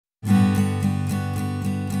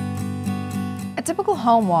A typical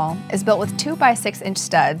home wall is built with 2 by 6 inch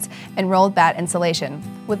studs and rolled batt insulation.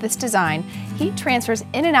 With this design, heat transfers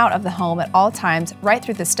in and out of the home at all times right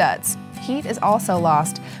through the studs. Heat is also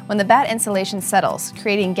lost when the batt insulation settles,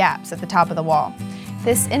 creating gaps at the top of the wall.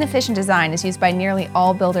 This inefficient design is used by nearly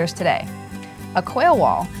all builders today. A Quail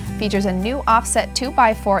wall features a new offset 2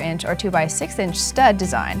 by 4 inch or 2 by 6 inch stud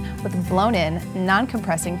design with blown-in,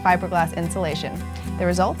 non-compressing fiberglass insulation. The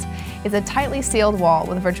result is a tightly sealed wall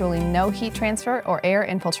with virtually no heat transfer or air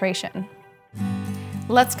infiltration.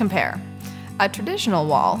 Let's compare. A traditional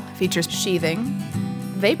wall features sheathing,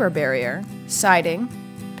 vapor barrier, siding,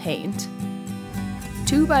 paint,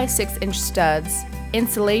 2 by 6 inch studs,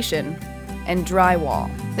 insulation, and drywall.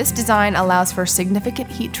 This design allows for significant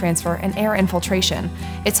heat transfer and air infiltration.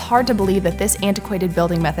 It's hard to believe that this antiquated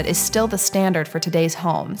building method is still the standard for today's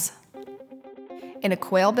homes. In a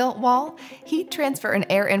Quail-built wall, heat transfer and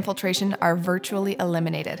air infiltration are virtually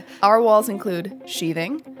eliminated. Our walls include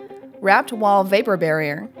sheathing, wrapped wall vapor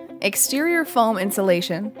barrier, exterior foam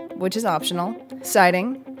insulation, which is optional,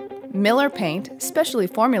 siding, Miller paint, specially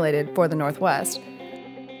formulated for the Northwest,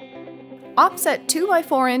 offset 2 by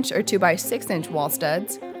 4 inch or 2 by 6 inch wall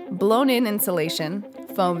studs, blown-in insulation,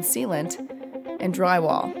 foam sealant, and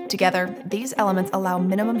drywall. Together, these elements allow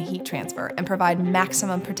minimum heat transfer and provide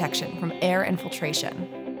maximum protection from air infiltration.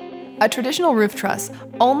 A traditional roof truss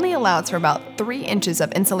only allows for about 3 inches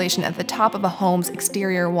of insulation at the top of a home's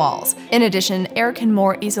exterior walls. In addition, air can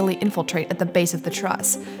more easily infiltrate at the base of the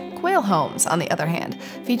truss. Quail homes, on the other hand,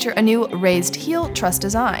 feature a new raised heel truss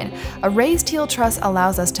design. A raised heel truss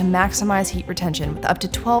allows us to maximize heat retention with up to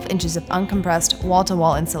 12 inches of uncompressed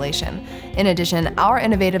wall-to-wall insulation. In addition, our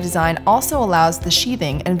innovative design also allows the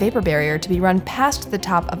sheathing and vapor barrier to be run past the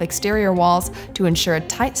top of exterior walls to ensure a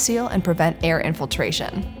tight seal and prevent air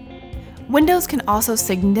infiltration. Windows can also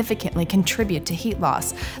significantly contribute to heat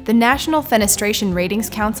loss. The National Fenestration Ratings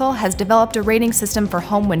Council has developed a rating system for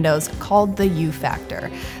home windows called the U factor.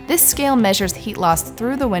 This scale measures heat loss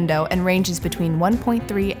through the window and ranges between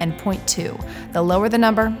 1.3 and 0.2. The lower the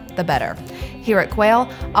number, the better. Here at Quail,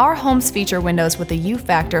 our homes feature windows with a U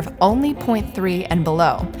factor of only 0.3 and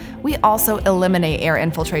below. We also eliminate air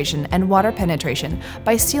infiltration and water penetration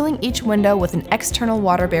by sealing each window with an external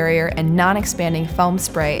water barrier and non-expanding foam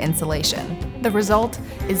spray insulation. The result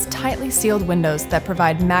is tightly sealed windows that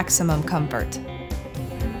provide maximum comfort.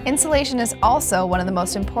 Insulation is also one of the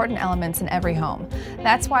most important elements in every home.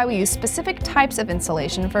 That's why we use specific types of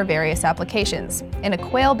insulation for various applications. In a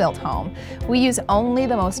Quail-built home, we use only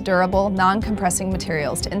the most durable, non-compressing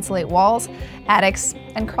materials to insulate walls, attics,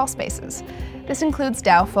 and crawl spaces. This includes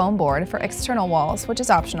Dow foam board for external walls, which is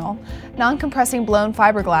optional, non-compressing blown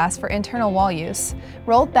fiberglass for internal wall use,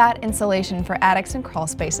 rolled batt insulation for attics and crawl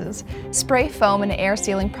spaces, spray foam and air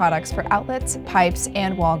sealing products for outlets, pipes,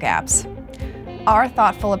 and wall gaps. Our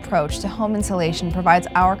thoughtful approach to home insulation provides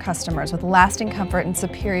our customers with lasting comfort and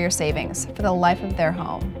superior savings for the life of their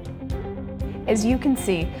home. As you can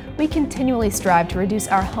see, we continually strive to reduce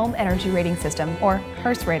our home energy rating system, or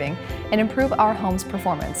HERS rating, and improve our home's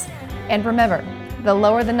performance. And remember, the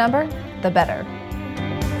lower the number, the better.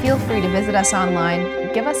 Feel free to visit us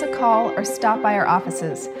online, give us a call, or stop by our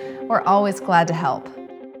offices. We're always glad to help.